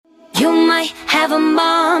might have a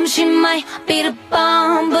mom, she might be the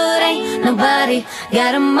bomb, but ain't nobody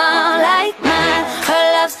got a mom like mine.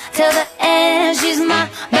 Her love's till the end, she's my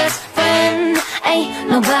best friend. Ain't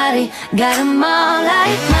nobody got a mom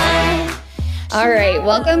like mine. All right,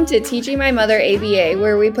 welcome to Teaching My Mother ABA,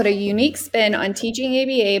 where we put a unique spin on teaching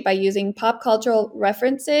ABA by using pop cultural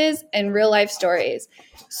references and real life stories.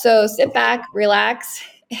 So sit back, relax,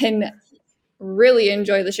 and really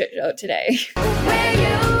enjoy the shit show today.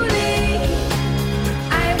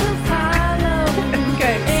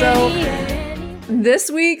 Okay, so this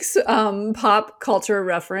week's pop culture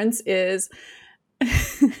reference is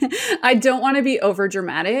I don't want to be over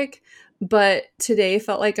dramatic, but today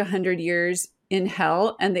felt like 100 years in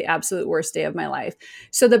hell and the absolute worst day of my life.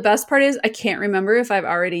 So the best part is I can't remember if I've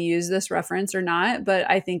already used this reference or not, but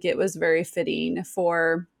I think it was very fitting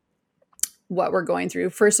for what we're going through.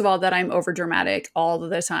 First of all, that I'm over dramatic all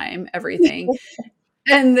the time, everything.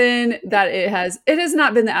 And then that it has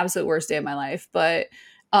not been the absolute worst day of my life, but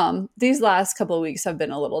these last couple of weeks have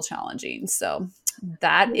been a little challenging. So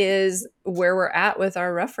that is where we're at with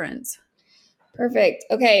our reference. Perfect.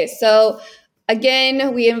 Okay, so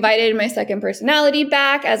again, we invited my second personality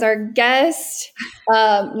back as our guest.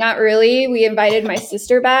 Not really. We invited my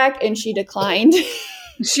sister back, and she declined.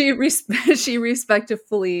 She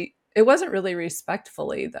respectfully. It wasn't really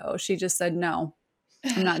respectfully though. She just said no.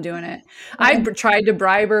 I'm not doing it. I tried to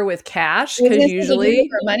bribe her with cash because usually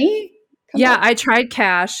for money. I tried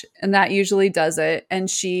cash, and that usually does it, and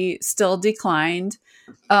she still declined.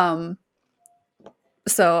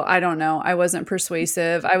 So I don't know. I wasn't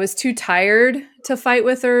persuasive. I was too tired to fight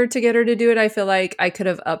with her to get her to do it. I feel like I could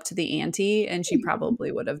have upped the ante and she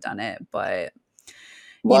probably would have done it. But,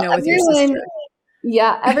 with your sister.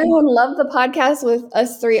 Yeah, everyone loved the podcast with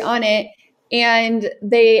us three on it. And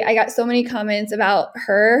I got so many comments about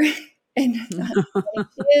her and how funny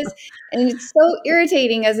she is. And it's so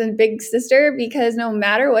irritating as a big sister because no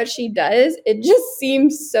matter what she does, it just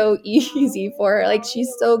seems so easy for her. Like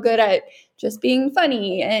she's so good at just being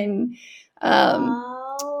funny and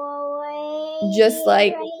just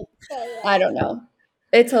like, I don't know.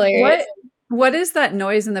 It's hilarious. What is that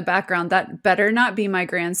noise in the background? That better not be my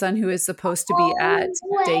grandson who is supposed to be at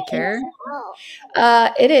daycare.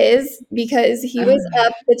 It is because he was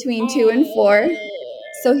up between 2 and 4.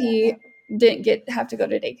 So he didn't have to go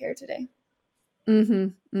to daycare today.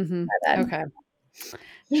 Okay.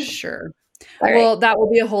 Sure. All well, right. That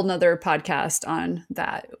will be a whole nother podcast on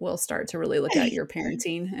that. We'll start to really look at your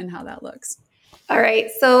parenting and how that looks. All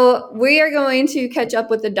right. So we are going to catch up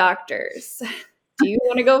with the doctors. Do you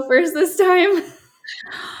want to go first this time?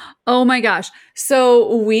 Oh my gosh.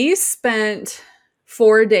 So we spent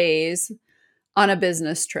 4 days on a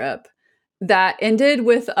business trip that ended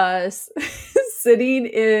with us sitting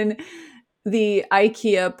in the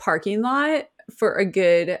IKEA parking lot for a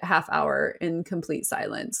good half hour in complete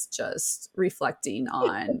silence, just reflecting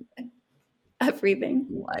on everything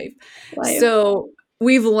life. So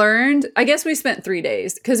we've learned, I guess we spent 3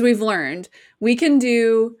 days because we've learned we can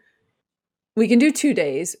do 2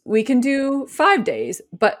 days, we can do 5 days,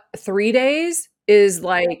 but 3 days is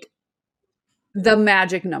like the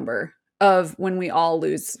magic number of when we all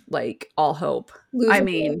lose like all hope.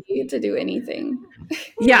 To do anything.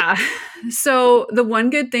 Yeah. So the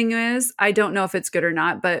one good thing is, I don't know if it's good or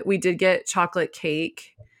not, but we did get chocolate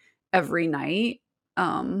cake every night.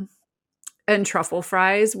 And truffle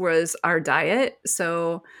fries was our diet.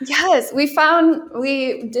 So yes, we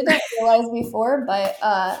didn't realize before, but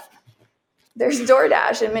there's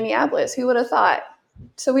DoorDash in Minneapolis. Who would have thought?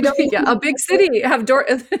 So we don't a big city have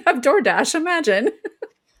DoorDash, imagine.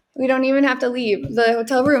 We don't even have to leave the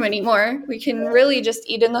hotel room anymore. We can really just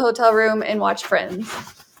eat in the hotel room and watch Friends.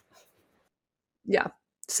 Yeah.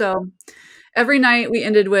 So every night we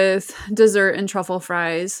ended with dessert and truffle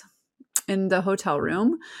fries in the hotel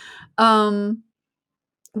room.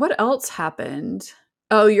 What else happened?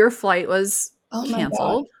 Oh, your flight was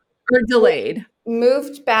canceled or delayed.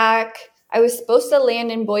 Moved back. I was supposed to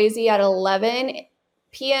land in Boise at 11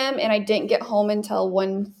 p.m. and I didn't get home until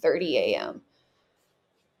 1:30 a.m.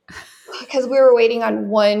 because we were waiting on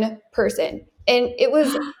one person, and it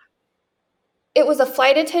was a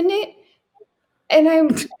flight attendant, and I'm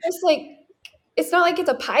just like, it's not like it's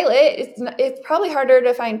a pilot. It's probably harder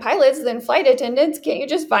to find pilots than flight attendants. Can't you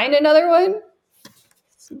just find another one?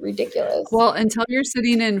 It's ridiculous. Well, until you're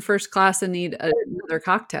sitting in first class and need another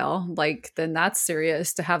cocktail, then that's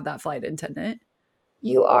serious to have that flight attendant.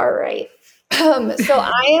 You are right. So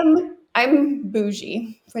I'm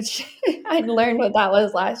bougie, which I learned what that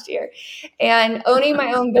was last year. And owning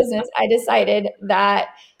my own business, I decided that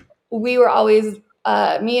we were always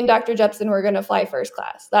me and Dr. Jepson were going to fly first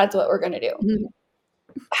class. That's what we're going to do. Mhm.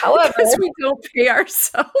 However, Because we don't pay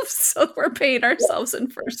ourselves, so we're paying ourselves in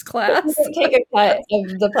first class. we don't take a cut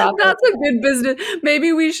of the profit. That's a good business.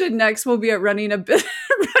 Maybe we should next. We'll be at running a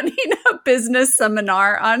business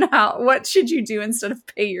seminar on what should you do instead of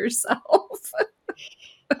pay yourself.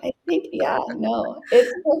 I think, yeah, no,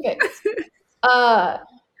 it's perfect.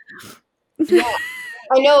 Yeah,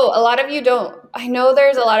 I know a lot of you don't. I know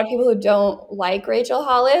there's a lot of people who don't like Rachel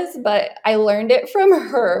Hollis, but I learned it from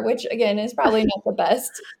her, which again is probably not the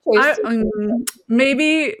best choice.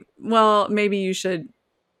 Maybe you should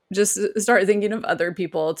just start thinking of other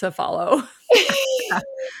people to follow.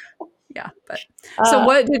 Yeah, but so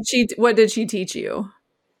what did she teach you?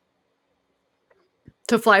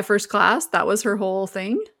 To fly first class? That was her whole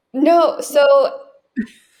thing? No, so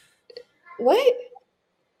what?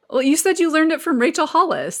 Well, you said you learned it from Rachel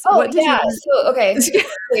Hollis. Oh, what did yeah. you So, okay.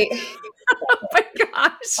 Wait. Oh my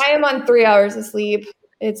gosh. I am on 3 hours of sleep.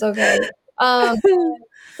 It's okay.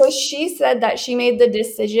 So she said that she made the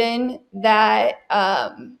decision that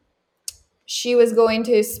she was going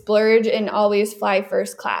to splurge and always fly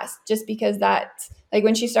first class just because that, like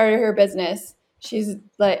when she started her business, she's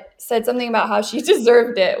like said something about how she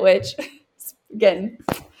deserved it, which again,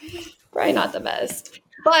 probably not the best.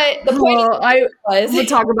 But the point we'll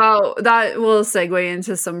talk about that. We'll segue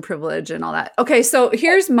into some privilege and all that. Okay, so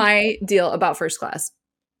here's my deal about first class.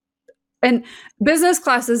 And business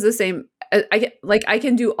class is the same. I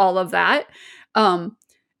can do all of that. And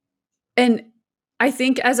I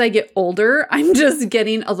think as I get older, I'm just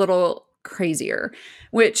getting a little crazier,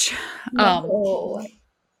 which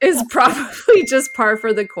is probably just par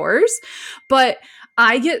for the course. But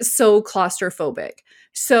I get so claustrophobic.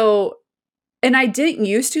 So, and I didn't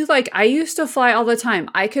used to, I used to fly all the time.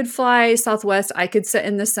 I could fly Southwest. I could sit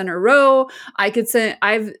in the center row. I could sit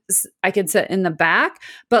in the back,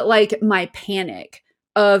 but my panic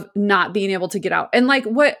of not being able to get out. And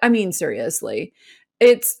seriously,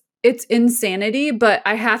 it's insanity, but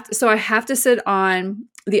I have to sit on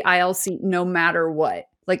the aisle seat no matter what.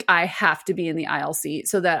 I have to be in the aisle seat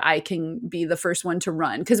so that I can be the first one to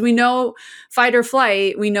run. Because we know fight or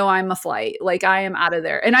flight, we know I'm a flight. I am out of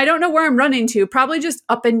there. And I don't know where I'm running to, probably just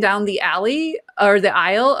up and down the alley or the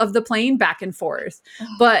aisle of the plane, back and forth.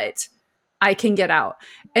 But I can get out.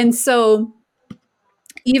 And so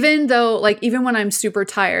even though, even when I'm super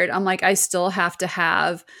tired, I'm I still have to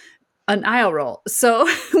have an aisle roll. So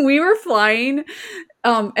we were flying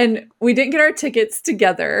and we didn't get our tickets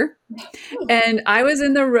together. And I was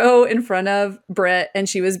in the row in front of Britt and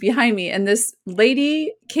she was behind me. And this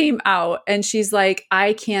lady came out and she's like,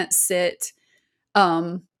 I can't sit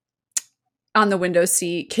on the window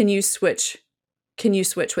seat. Can you switch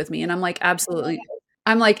with me? And I'm like, absolutely.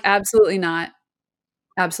 Absolutely not.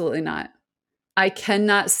 Absolutely not. I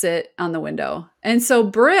cannot sit on the window. And so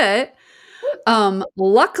Britt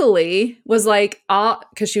luckily was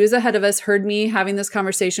because she was ahead of us, heard me having this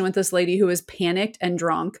conversation with this lady who was panicked and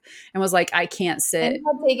drunk and was I can't sit.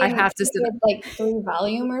 I have to sit. 3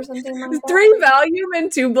 Valium or something like that. 3 Valium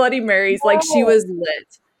and 2 Bloody Marys. She was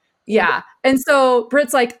lit. Yeah. And so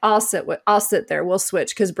Britt's I'll sit there. We'll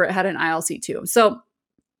switch because Britt had an aisle seat too. So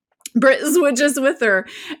Britt switches with her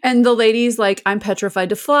and the lady's I'm petrified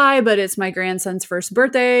to fly, but it's my grandson's first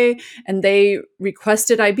birthday and they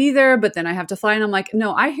requested I be there, but then I have to fly. And I'm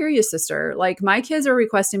no, I hear you, sister. My kids are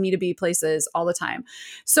requesting me to be places all the time.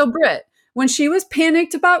 So Britt, when she was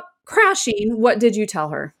panicked about crashing, what did you tell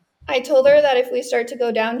her? I told her that if we start to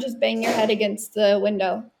go down, just bang your head against the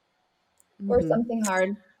window or something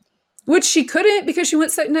hard. Which she couldn't because she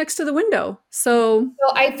went sit next to the window. So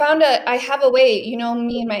I have a way,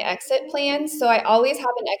 me and my exit plans. So I always have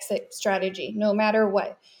an exit strategy no matter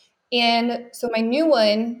what. And so my new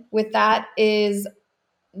one with that is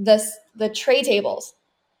the tray tables.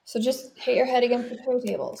 So just hit your head against the tray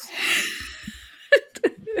tables.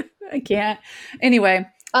 I can't. Anyway,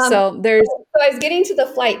 so I was getting to the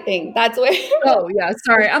flight thing. That's where. Oh yeah,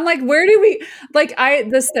 sorry. I'm where do we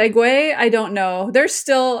the segue? I don't know. There's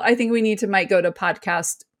still. I think we might go to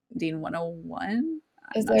podcasting 101.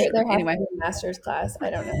 Is there anyway a master's class? I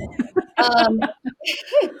don't know.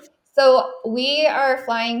 So we are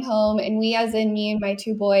flying home, and we, as in me and my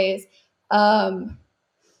 2 boys, and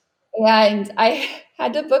I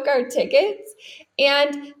had to book our tickets,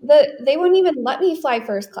 and they wouldn't even let me fly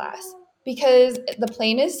first class because the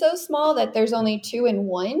plane is so small that there's only 2 in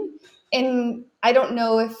 1. And I don't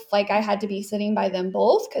know if I had to be sitting by them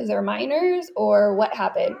both because they're minors or what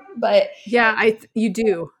happened. But yeah, you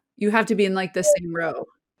do. You have to be in the same row.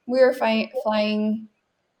 We were flying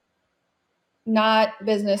not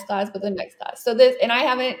business class, but the next class. So and I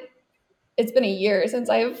haven't It's been a year since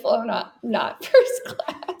I have flown not first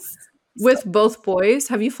class. With both boys?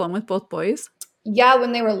 Have you flown with both boys? Yeah,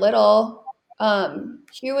 when they were little.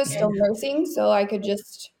 Hugh was still nursing, so I could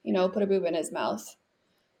just, put a boob in his mouth.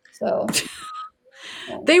 So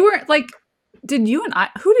They were like, did you and I,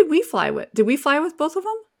 who did we fly with? Did we fly with both of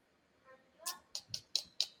them?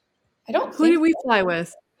 I don't Who think did we fly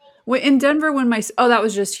with? In Denver when oh, that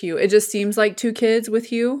was just Hugh. It just seems like 2 kids with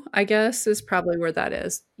Hugh, I guess, is probably where that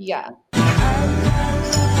is. Yeah.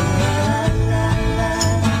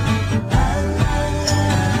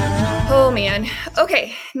 Oh man.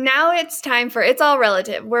 Okay, now it's time for It's All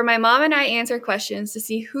Relative, where my mom and I answer questions to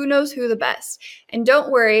see who knows who the best. And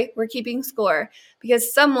don't worry, we're keeping score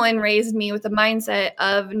because someone raised me with the mindset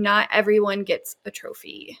of not everyone gets a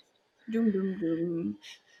trophy. Doom, doom, doom.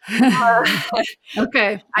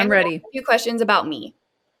 Okay, I'm ready. A few questions about me.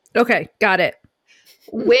 Okay, got it.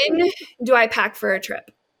 When do I pack for a trip?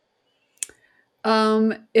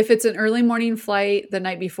 If it's an early morning flight, the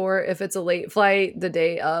night before. If it's a late flight, the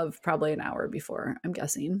day of, probably an hour before, I'm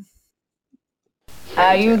guessing.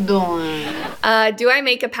 How you doing? Do I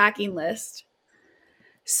make a packing list?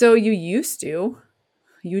 So you used to.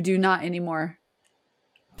 You do not anymore.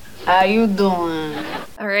 How you doing?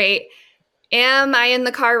 All right. Am I in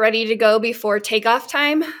the car ready to go before takeoff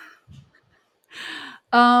time?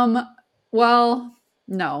 Well,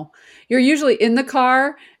 no. You're usually in the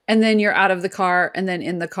car and then you're out of the car and then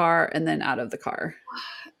in the car and then out of the car.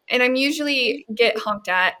 And I'm usually get honked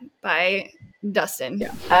at by Dustin.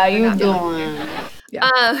 Yeah. How you doing?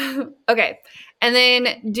 Yeah. Okay. And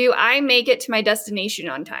then do I make it to my destination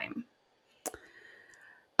on time?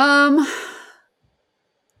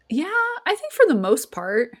 Yeah, I think for the most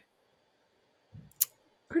part.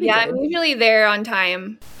 Pretty good. I'm usually there on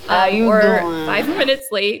time. How you or doing? 5 minutes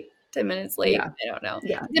late, 10 minutes late. Yeah. I don't know.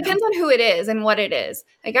 Yeah. It depends on who it is and what it is.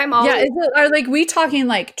 Like I'm always. Yeah. Are like we talking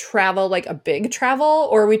like travel, like a big travel,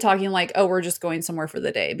 or are we talking like, oh, we're just going somewhere for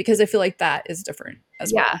the day? Because I feel like that is different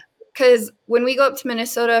as well. Yeah. Because when we go up to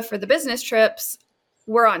Minnesota for the business trips,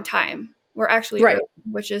 we're on time. We're actually Right. early,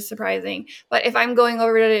 which is surprising. But if I'm going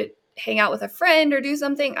over to hang out with a friend or do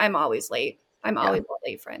something, I'm always late. I'm always a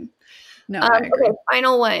late friend. No, I agree. Okay,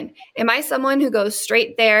 final one. Am I someone who goes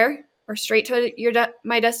straight there or straight to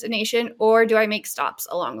my destination, or do I make stops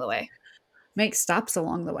along the way? Make stops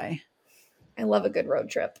along the way. I love a good road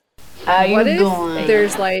trip. How you What if doing?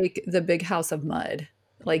 there's like the big house of mud?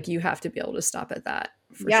 Like you have to be able to stop at that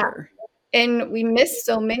for sure. And we missed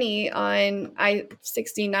so many on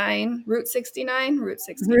I-69, Route 69, Route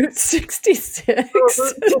 60. Route 66. Route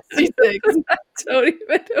 66. I don't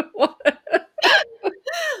even know what.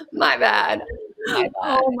 My bad.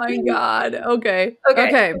 Oh my God. Okay.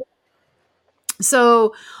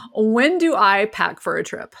 So when do I pack for a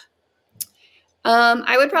trip?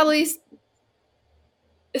 I would probably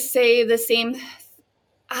say the same.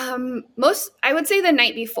 I would say the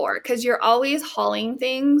night before, because you're always hauling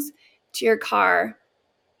things to your car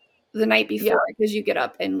the night before because you get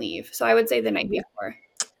up and leave. So I would say the night before.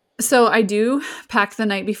 So I do pack the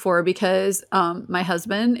night before because my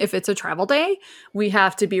husband, if it's a travel day, we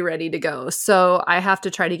have to be ready to go. So I have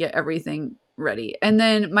to try to get everything ready. And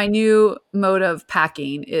then my new mode of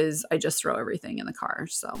packing is I just throw everything in the car.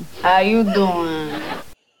 So How you doing?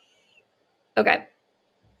 Okay.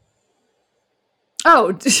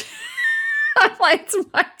 oh, I'm like, it's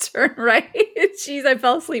my turn, right? Jeez, I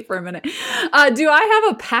fell asleep for a minute. Do I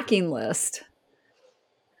have a packing list?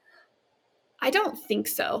 I don't think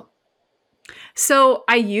so. So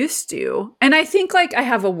I used to, and I think like I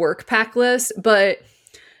have a work pack list, but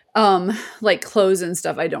like clothes and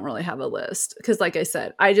stuff, I don't really have a list because like I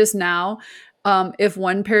said, I just now, if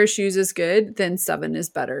one pair of shoes is good, then 7 is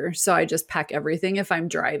better. So I just pack everything if I'm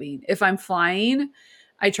driving. If I'm flying,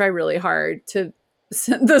 I try really hard to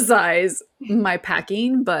synthesize my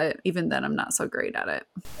packing, but even then I'm not so great at it.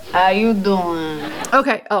 How you doing?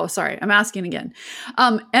 Okay. Oh, sorry. I'm asking again.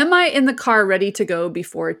 Am I in the car ready to go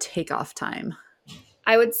before takeoff time?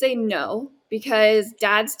 I would say no, because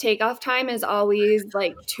Dad's takeoff time is always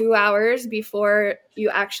like 2 hours before you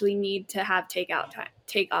actually need to have takeoff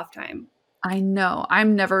time. I know.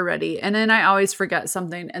 I'm never ready. And then I always forget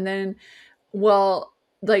something. And then, well,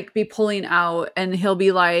 like be pulling out and he'll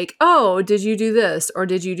be like, oh, did you do this? Or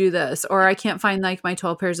did you do this? Or I can't find like my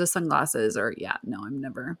 12 pairs of sunglasses or no, I'm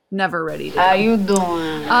never ready to How go. you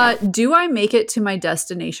doing? Do I make it to my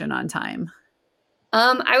destination on time?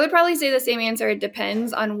 I would probably say the same answer. It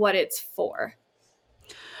depends on what it's for.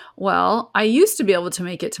 Well, I used to be able to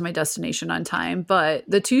make it to my destination on time, but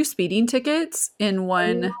the 2 speeding tickets in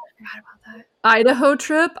one, I forgot about that. Idaho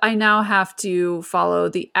trip, I now have to follow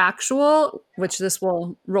the actual, which this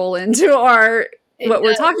will roll into our what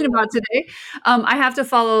we're talking about today. I have to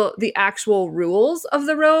follow the actual rules of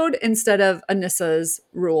the road instead of Anissa's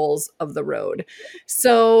rules of the road.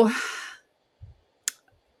 So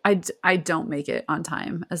I don't make it on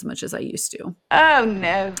time as much as I used to. Oh,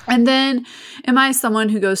 no. And then, am I someone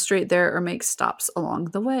who goes straight there or makes stops along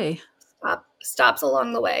the way? Stops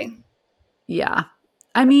along the way. Yeah.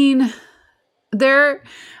 I mean,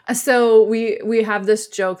 so we have this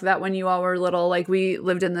joke that when you all were little, like we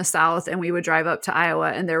lived in the South and we would drive up to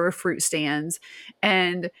Iowa and there were fruit stands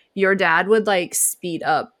and your dad would like speed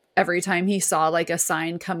up every time he saw like a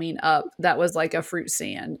sign coming up that was like a fruit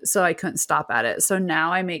stand. So I couldn't stop at it. So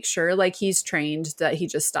now I make sure like he's trained that he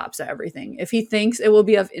just stops at everything. If he thinks it will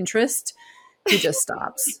be of interest, he just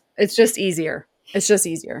stops. It's just easier.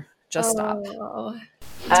 Just stop.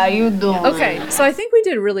 How you doing? Okay, so I think we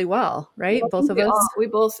did really well, right? Both of us. We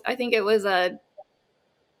both. I think it was a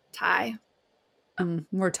tie.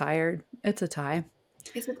 We're tired. It's a tie.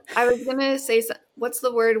 I was gonna say, what's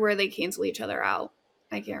the word where they cancel each other out?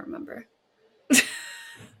 I can't remember.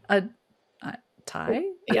 A tie?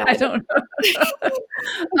 Yeah, I don't know.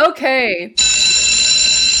 Okay.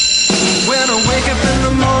 When I wake up in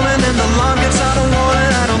the morning and the alarm gets out of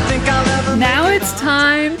warning, I don't think I'll ever. Now it's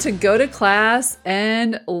time to go to class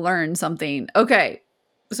and learn something. Okay.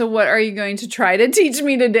 So what are you going to try to teach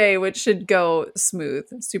me today, which should go smooth,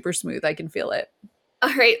 super smooth? I can feel it.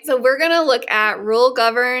 All right. So we're going to look at rule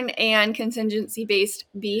govern and contingency-based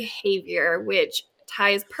behavior, which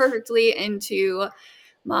ties perfectly into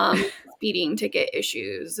mom speeding ticket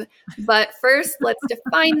issues. But first, let's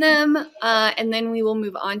define them, and then we will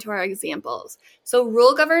move on to our examples. So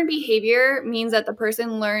rule governed behavior means that the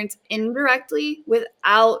person learns indirectly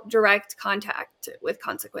without direct contact with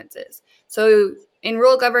consequences. So in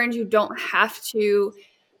rule governed, you don't have to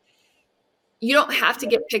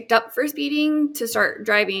get picked up for speeding to start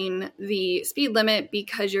driving the speed limit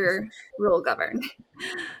because you're rule governed.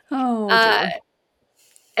 Oh, dear.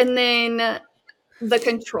 And then the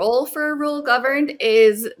control for rule governed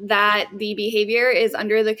is that the behavior is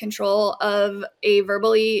under the control of a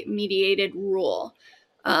verbally mediated rule.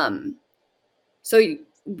 So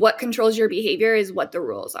what controls your behavior is what the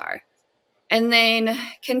rules are. And then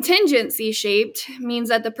contingency shaped means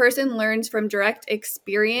that the person learns from direct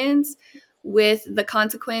experience with the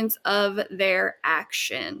consequence of their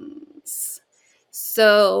actions.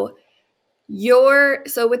 So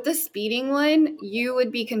with the speeding one, you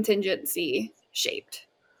would be contingency shaped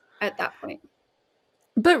at that point.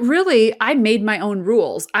 But really, I made my own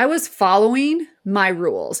rules. I was following my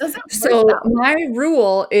rules. So my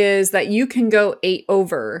rule is that you can go 8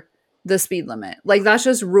 over the speed limit. Like that's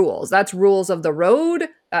just rules. That's rules of the road.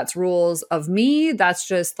 That's rules of me. That's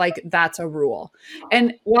just like, that's a rule.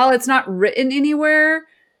 And while it's not written anywhere,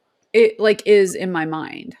 it like is in my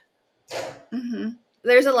mind. Mm-hmm.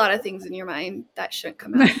 There's a lot of things in your mind that shouldn't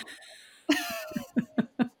come out.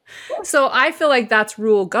 So I feel like that's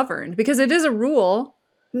rule governed because it is a rule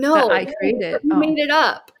that I created. You made it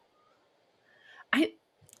up. I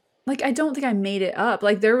don't think I made it up.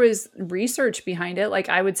 Like there was research behind it. Like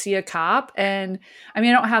I would see a cop and I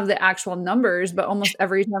mean, I don't have the actual numbers, but almost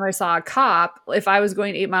every time I saw a cop, if I was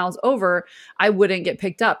going 8 miles over, I wouldn't get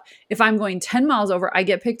picked up. If I'm going 10 miles over, I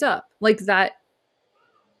get picked up like that.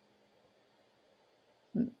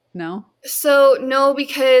 No. So no,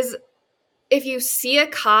 because if you see a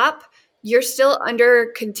cop, you're still under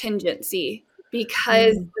contingency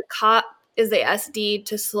because the cop is the SD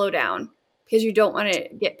to slow down because you don't want to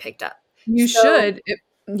get picked up. You should.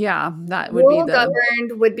 That would be rule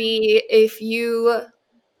governed would be if you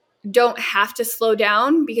don't have to slow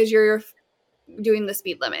down because you're doing the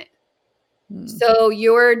speed limit. So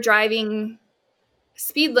your driving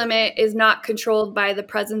speed limit is not controlled by the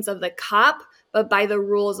presence of the cop, but by the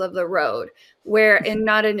rules of the road, and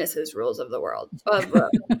not Anissa's rules of the road.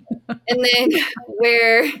 And then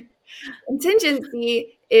where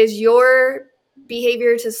contingency is your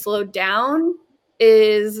behavior to slow down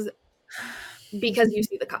is because you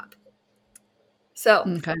see the cop. So,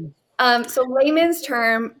 so layman's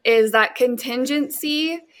term is that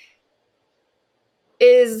contingency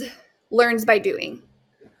learns by doing.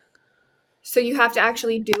 So you have to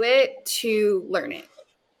actually do it to learn it.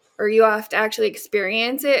 Or you have to actually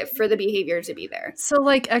experience it for the behavior to be there. So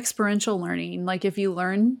like experiential learning, like if you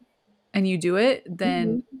learn and you do it,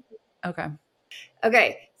 then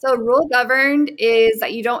Okay. So rule governed is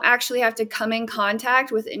that you don't actually have to come in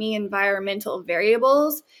contact with any environmental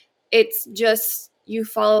variables. It's just you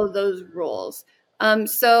follow those rules.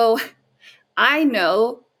 So I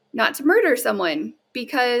know not to murder someone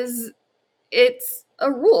because it's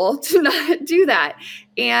a rule to not do that.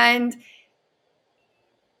 And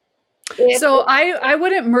so I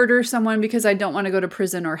wouldn't murder someone because I don't want to go to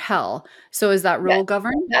prison or hell. So is that rule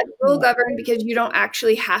governed? That's rule governed because you don't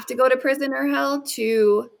actually have to go to prison or hell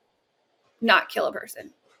to not kill a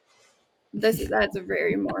person. That's a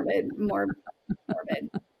very morbid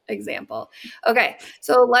example. Okay,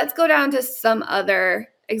 so let's go down to some other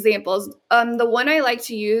examples. The one I like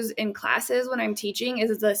to use in classes when I'm teaching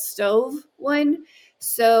is the stove one.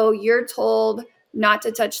 So you're told not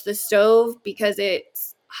to touch the stove because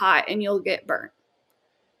it's hot and you'll get burnt.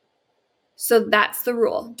 So that's the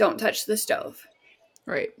rule. Don't touch the stove.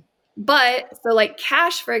 Right. But so like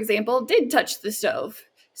Cash, for example, did touch the stove.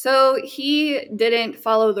 So he didn't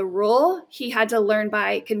follow the rule. He had to learn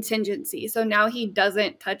by contingency. So now he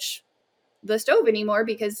doesn't touch the stove anymore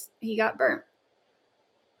because he got burnt.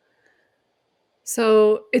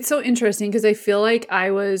 So it's so interesting because I feel like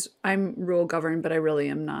I'm rule governed, but I really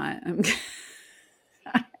am not.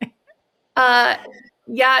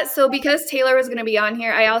 Yeah, so because Taylor was going to be on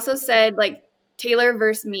here, I also said like Taylor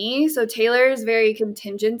versus me. So Taylor is very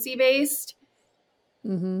contingency based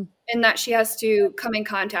in that she has to come in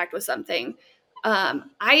contact with something. I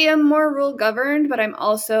am more rule governed, but I'm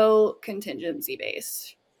also contingency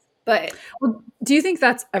based. But well, do you think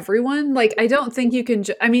that's everyone? Like, I don't think you can.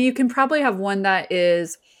 I mean, you can probably have one that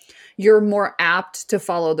is you're more apt to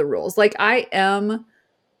follow the rules. Like, I am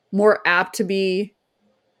more apt to be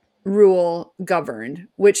rule governed,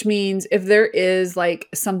 which means if there is like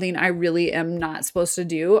something I really am not supposed to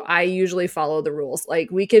do, I usually follow the rules.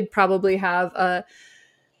 Like, we could probably have a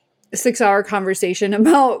 6-hour conversation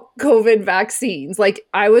about COVID vaccines. Like,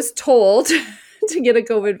 I was told to get a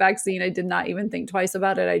COVID vaccine. I did not even think twice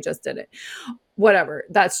about it. I just did it. Whatever.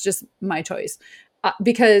 That's just my choice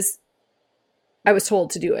because I was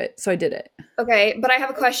told to do it. So I did it. Okay. But I have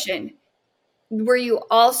a question.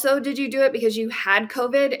 Did you do it because you had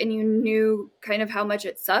COVID and you knew kind of how much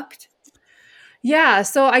it sucked? Yeah.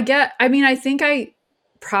 So I think I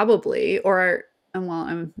probably, I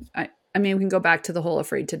mean, we can go back to the whole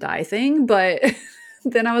afraid to die thing, but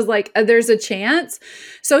then I was like, there's a chance.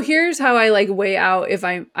 So here's how I like weigh out if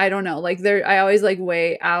I don't know, like I always like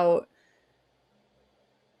weigh out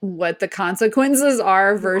what the consequences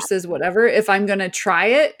are versus whatever, if I'm going to try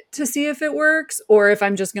it to see if it works or if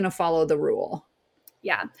I'm just going to follow the rule.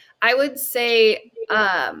 Yeah. I would say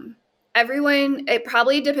it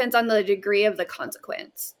probably depends on the degree of the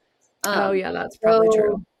consequence. Yeah, that's probably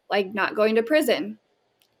true. Like not going to prison.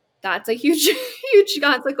 That's a huge, huge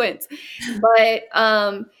consequence. But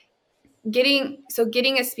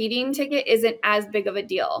getting a speeding ticket isn't as big of a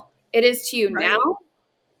deal. It is to you now.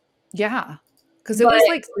 Yeah. Because it was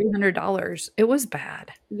like $300. It was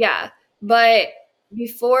bad. Yeah. But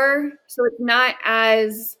before, so it's not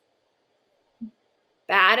as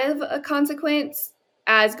bad of a consequence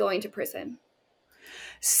as going to prison.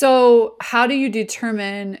 So how do you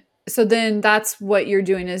determine? So then that's what you're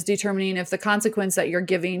doing is determining if the consequence that you're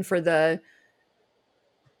giving for the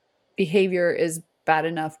behavior is bad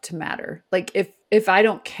enough to matter. Like if I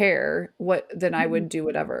don't care, then I would do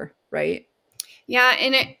whatever, right? Yeah,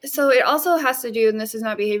 and it also has to do, and this is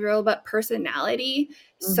not behavioral, but personality.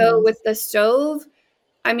 Mm-hmm. So with the stove,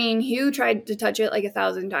 I mean, Hugh tried to touch it like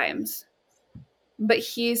 1,000 times, but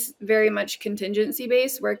he's very much contingency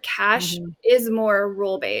based, where Cash is more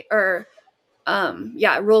rule based or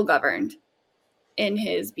rule governed in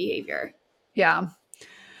his behavior. Yeah.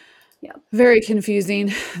 Yeah. Very confusing.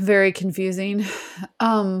 Very confusing.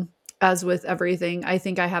 As with everything, I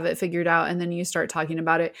think I have it figured out. And then you start talking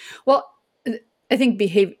about it. Well, I think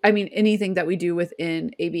anything that we do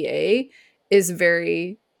within ABA is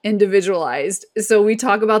very individualized. So we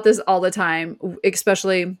talk about this all the time,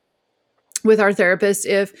 especially with our therapist.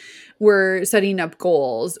 If we're setting up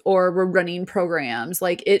goals or we're running programs,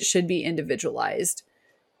 like it should be individualized.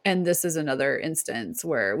 And this is another instance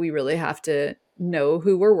where we really have to know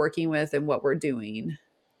who we're working with and what we're doing.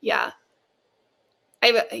 Yeah.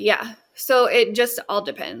 So it just all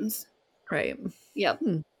depends. Right. Yep.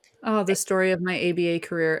 Oh, the story of my ABA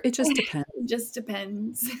career. It just depends. It just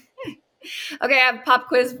depends. Okay, I have a pop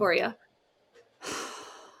quiz for you.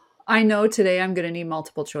 I know today I'm going to need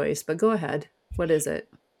multiple choice, but go ahead. What is it?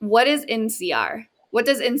 What is NCR? What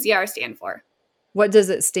does NCR stand for? What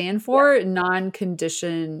does it stand for? Yeah.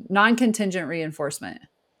 Non-contingent reinforcement.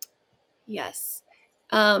 Yes.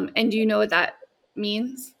 And do you know what that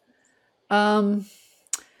means?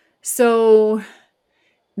 So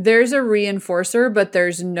there's a reinforcer, but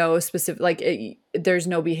there's no specific, there's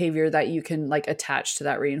no behavior that you can like attach to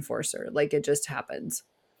that reinforcer. Like it just happens.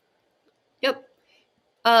 Yep.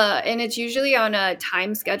 And it's usually on a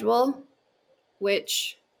time schedule.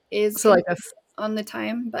 which is So like on the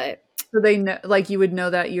time, but so they know, like you would know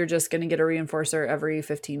that you're just going to get a reinforcer every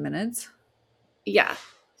 15 minutes. yeah.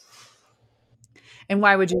 And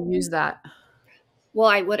why would you use that? Well,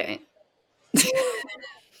 I wouldn't.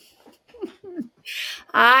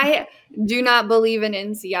 I do not believe in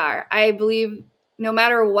NCR. I believe no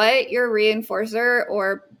matter what your reinforcer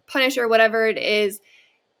or punisher, whatever it is,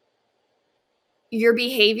 your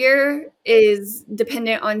behavior is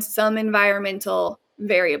dependent on some environmental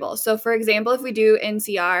variable. So, for example, if we do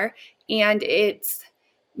NCR and it's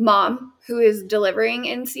mom who is delivering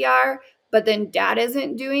NCR, but then dad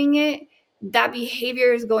isn't doing it, that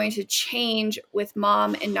behavior is going to change with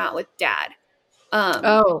mom and not with dad.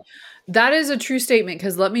 Oh, that is a true statement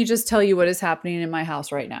because let me just tell you what is happening in my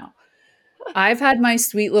house right now. I've had my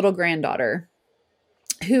sweet little granddaughter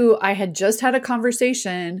who I had just had a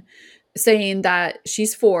conversation saying that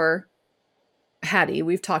she's 4. Hattie,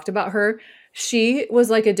 we've talked about her. She was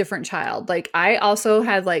like a different child. Like I also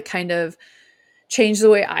had like kind of changed the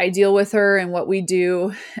way I deal with her and what we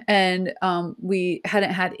do. And we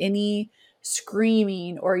hadn't had any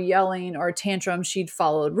screaming or yelling or tantrum. She'd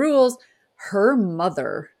followed rules. Her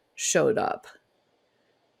mother showed up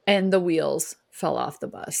and the wheels fell off the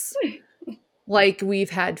bus. Like we've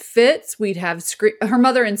had fits, we'd have her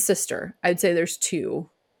mother and sister. I'd say there's two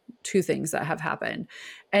things that have happened.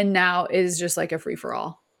 And now it is just like a free for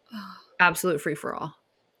all. Absolute free for all.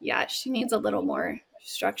 Yeah, she needs a little more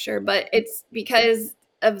structure, but it's because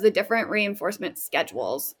of the different reinforcement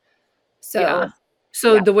schedules. So,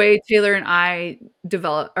 the way Taylor and I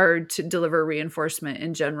develop or to deliver reinforcement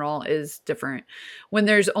in general is different. When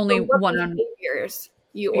there's only one on behaviors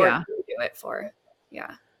you do it for.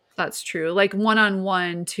 Yeah. That's true. Like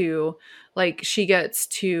one-on-one to like she gets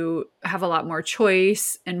to have a lot more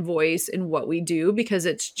choice and voice in what we do because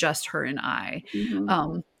it's just her and I.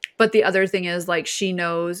 Mm-hmm. But the other thing is like she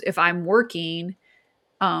knows if I'm working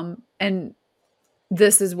and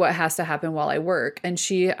this is what has to happen while I work. And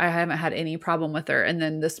I haven't had any problem with her. And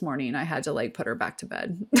then this morning I had to like put her back to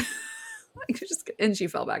bed. And she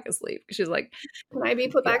fell back asleep. She's like, can I be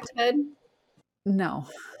put back to bed? No.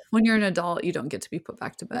 When you're an adult, you don't get to be put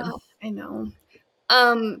back to bed. Oh, I know.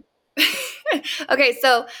 Okay,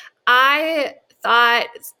 so I thought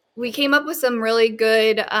we came up with some really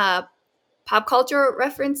good pop culture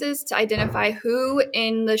references to identify who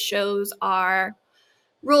in the shows are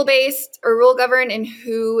rule-based or rule-governed and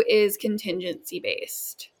who is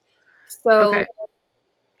contingency-based. So, okay.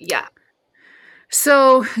 Yeah.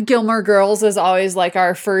 So Gilmore Girls is always like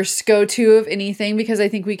our first go-to of anything because I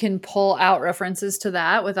think we can pull out references to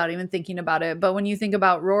that without even thinking about it. But when you think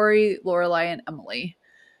about Rory, Lorelai, and Emily,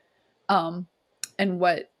 and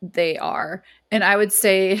what they are, and I would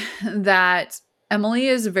say that Emily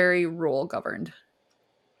is very rule governed.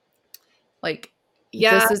 Like,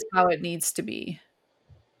 this is how it needs to be.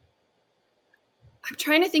 I'm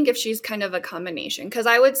trying to think if she's kind of a combination because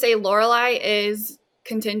I would say Lorelai is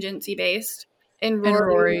contingency based. And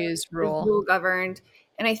Rory is rule governed.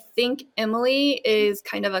 And I think Emily is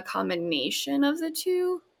kind of a combination of the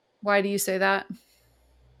two. Why do you say that?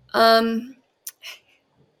 Well,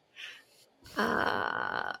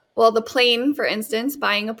 the plane, for instance,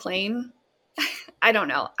 buying a plane. I don't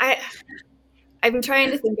know. I'm trying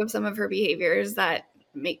to think of some of her behaviors that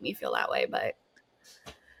make me feel that way, but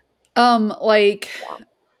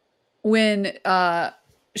when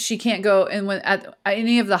she can't go and when at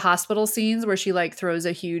any of the hospital scenes where she like throws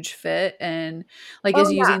a huge fit and like is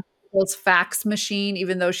using people's fax machine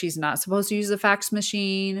even though she's not supposed to use the fax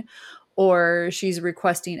machine, or she's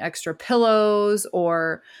requesting extra pillows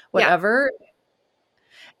or whatever.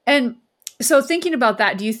 And so thinking about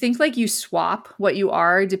that, do you think like you swap what you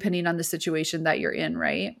are depending on the situation that you're in,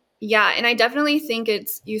 right? Yeah, and I definitely think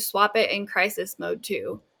you swap it in crisis mode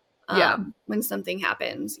too. When something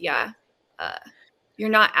happens, you're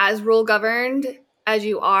not as rule governed as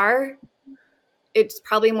you are. It's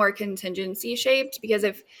probably more contingency shaped because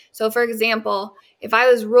for example, if I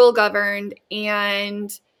was rule governed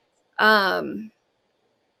and I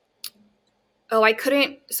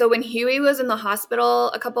couldn't. So when Huey was in the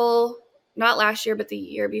hospital not last year, but the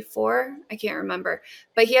year before, I can't remember,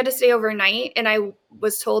 but he had to stay overnight and I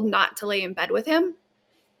was told not to lay in bed with him.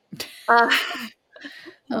 Oh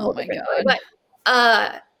my God. But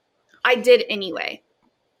I did anyway.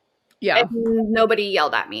 Yeah. And nobody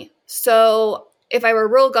yelled at me. So if I were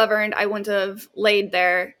rule governed, I wouldn't have laid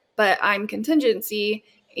there, but I'm contingency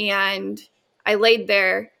and I laid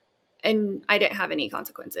there and I didn't have any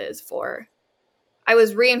consequences I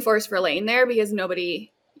was reinforced for laying there because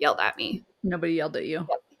nobody yelled at me. Nobody yelled at you.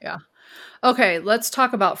 Yep. Yeah. Okay, let's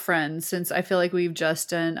talk about Friends since I feel like we've just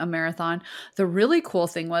done a marathon. The really cool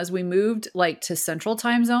thing was we moved like to Central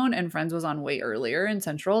Time Zone and Friends was on way earlier in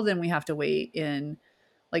Central than we have to wait in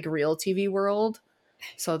like real TV world.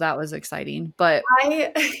 So that was exciting. But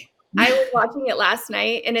I I was watching it last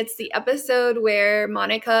night, and it's the episode where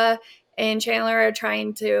Monica and Chandler are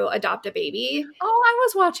trying to adopt a baby, oh, I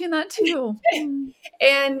was watching that too. Mm.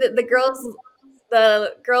 and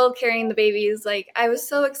the girl carrying the baby is like, I was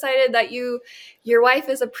so excited that your wife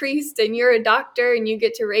is a priest and you're a doctor and you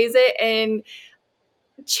get to raise it. And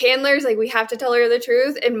Chandler's like, we have to tell her the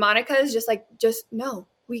truth. And Monica is just like, just no,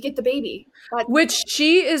 we get the baby. That's Which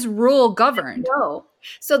she is rule governed. no.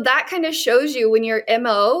 So that kind of shows you when your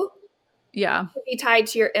MO Yeah. could be tied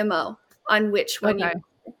to your MO on which one Okay.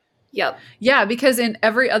 Yep. Yeah, because in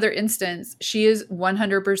every other instance, she is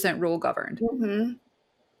 100% rule governed. Mm-hmm.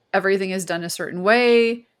 Everything is done a certain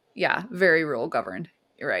way. Yeah, very rule governed.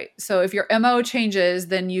 You're right. So if your MO changes,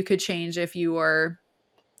 then you could change if you are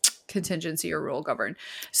contingency or rule governed.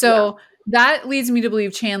 So that leads me to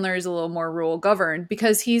believe Chandler is a little more rule governed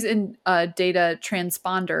because he's in data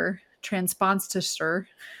transponder.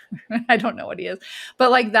 I don't know what he is.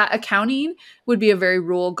 But like that accounting would be a very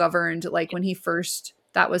rule governed, like when he first,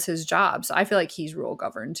 that was his job. So I feel like he's rule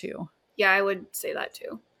governed too. Yeah, I would say that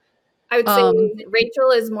too. I would say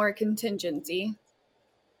Rachel is more contingency.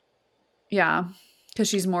 Yeah, because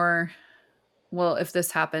she's more, well, if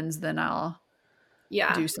this happens, then I'll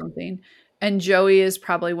Yeah. do something. And Joey is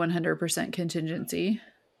probably 100% contingency.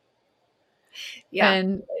 Yeah.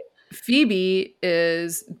 And Phoebe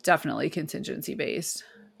is definitely contingency based.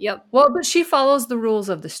 Yep. Well, but she follows the rules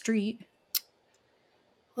of the street.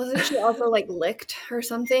 Wasn't she also like licked or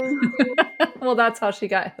something? Well, that's how she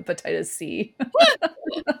got hepatitis C.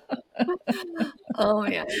 Oh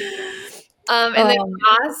man. And then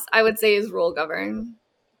Ross, I would say, is rule governed.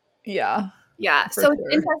 Yeah. Yeah. For So sure.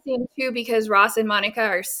 it's interesting too because Ross and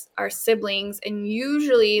Monica are siblings, and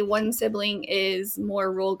usually one sibling is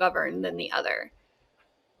more rule governed than the other.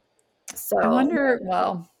 So I wonder,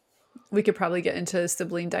 well, we could probably get into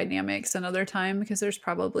sibling dynamics another time because there's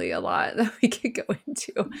probably a lot that we could go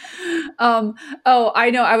into. Oh, I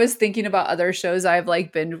know. I was thinking about other shows I've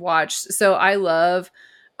like binge watched. So I love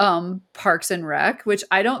Parks and Rec, which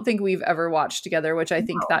I don't think we've ever watched together, which I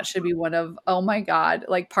think that should be one of, oh my God,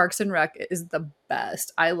 like Parks and Rec is the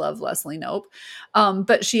best. I love Leslie Knope.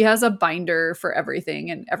 But she has a binder for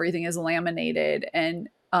everything and everything is laminated. And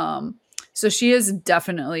so she is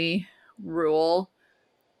definitely rule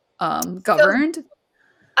governed.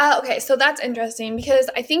 okay, so that's interesting because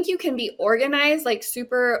I think you can be organized, like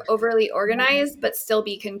super overly organized, but still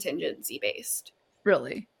be contingency based.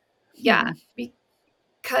 Really? Yeah,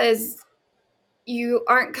 because you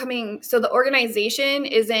aren't coming. So the organization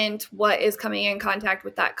isn't what is coming in contact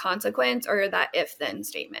with that consequence or that if then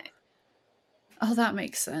statement. Oh, that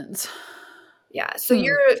makes sense. Yeah, so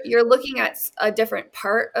you're looking at a different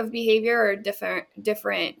part of behavior or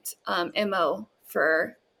different MO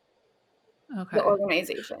for the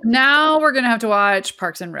organization. Now we're gonna have to watch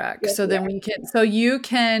Parks and Rec. Yes, so then we can. So you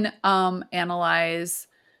can analyze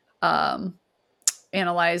all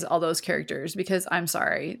those characters because I'm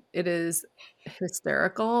sorry, it is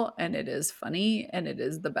hysterical and it is funny and it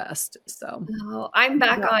is the best. So I'm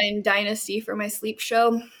back on Dynasty for my sleep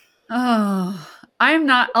show. Oh, I'm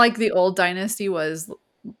not like the old Dynasty was.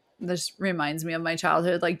 This reminds me of my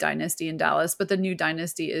childhood, like Dynasty in Dallas. But the new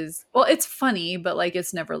Dynasty is, well, it's funny, but like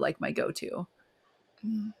it's never like my go-to.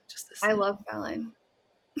 I love Fallon.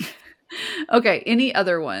 Okay, any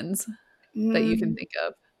other ones that you can think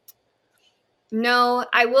of? No,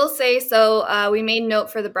 I will say so. We made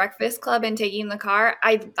note for the Breakfast Club and taking the car.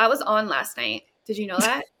 I was on last night. Did you know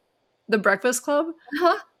that? The Breakfast Club?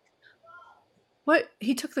 Huh? What?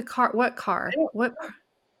 He took the car? What car? What?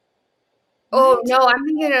 Oh no, I'm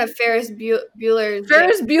thinking of Ferris Bueller's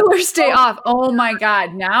Bueller's Day Off. Oh my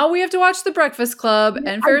God! Now we have to watch the Breakfast Club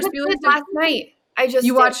and Ferris Bueller's Day last night.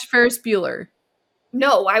 You watched Ferris Bueller?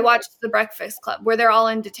 No, I watched the Breakfast Club where they're all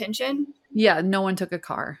in detention. Yeah, no one took a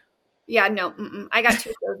car. Yeah, no, I got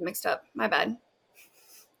two shows mixed up. My bad.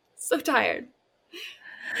 So tired.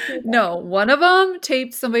 No, one of them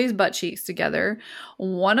taped somebody's butt cheeks together.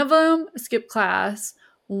 One of them skipped class.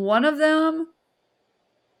 One of them,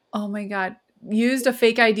 oh my God, used a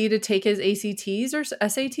fake ID to take his ACTs or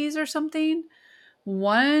SATs or something.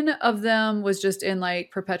 One of them was just in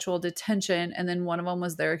like perpetual detention. And then one of them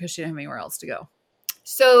was there because she didn't have anywhere else to go.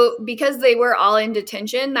 So because they were all in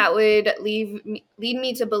detention, that would lead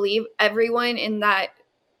me to believe everyone in that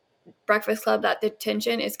Breakfast Club, that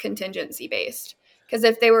detention is contingency based. Because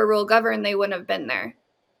if they were rule governed, they wouldn't have been there.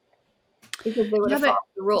 because they would have followed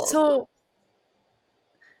the rules. So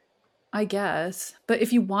I guess, but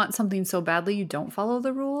if you want something so badly, you don't follow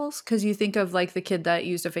the rules, because you think of like the kid that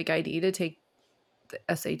used a fake ID to take the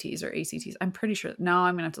SATs or ACTs. I'm pretty sure. No,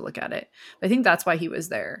 I'm gonna have to look at it. But I think that's why he was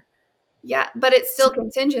there. Yeah, but it's still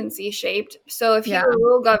contingency shaped. So if he were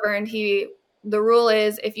rule governed, the rule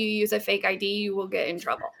is if you use a fake ID, you will get in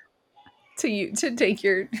trouble. To take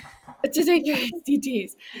your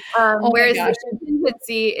SATs. Oh Whereas my gosh. the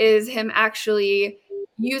contingency is him actually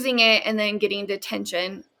using it and then getting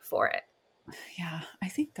detention for it. Yeah, I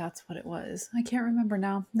think that's what it was. I can't remember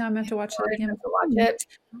now. Now I'm going to have to watch it again. Watch it.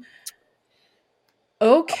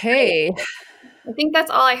 Okay. I think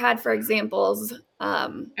that's all I had for examples. I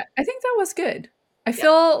think that was good. I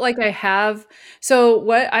feel like I have. So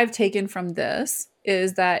what I've taken from this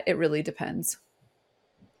is that it really depends.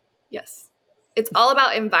 Yes. It's all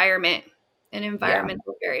about environment and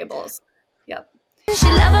environmental variables. Yep. She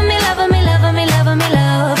loving me, loving me, loving me, loving me,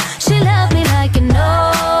 love. She loved me like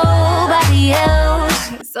nobody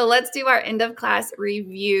else. So let's do our end of class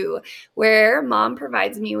review, where Mom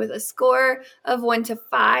provides me with a score of 1 to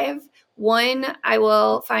 5. 1, I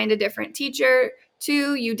will find a different teacher.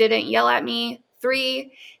 2, you didn't yell at me.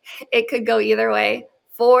 3, it could go either way.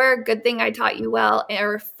 4, good thing I taught you well.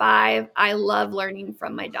 Or 5, I love learning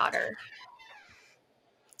from my daughter.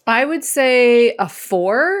 I would say a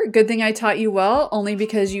 4. Good thing I taught you well, only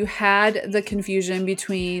because you had the confusion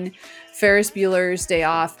between Ferris Bueller's Day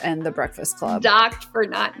Off and The Breakfast Club. Docked for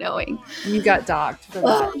not knowing. You got docked for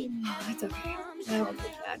that. Oh, that's okay. That won't be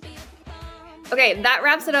bad. Okay, that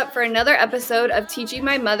wraps it up for another episode of Teaching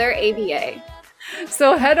My Mother ABA.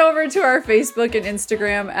 So head over to our Facebook and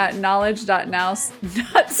Instagram at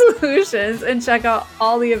knowledge.now.solutions and check out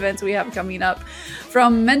all the events we have coming up,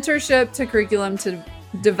 from mentorship to curriculum to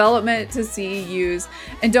development to CEUs.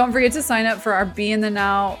 And don't forget to sign up for our Be in the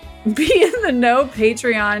Know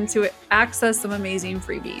Patreon to access some amazing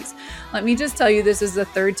freebies. Let me just tell you, this is the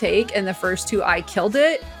 3rd take, and the first 2 I killed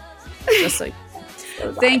it. Just like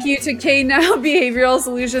thank you to K Now Behavioral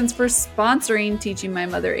Solutions for sponsoring Teaching My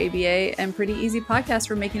Mother ABA, and Pretty Easy Podcast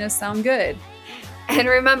for making us sound good. And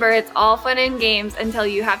remember, it's all fun and games until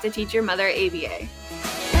you have to teach your mother ABA.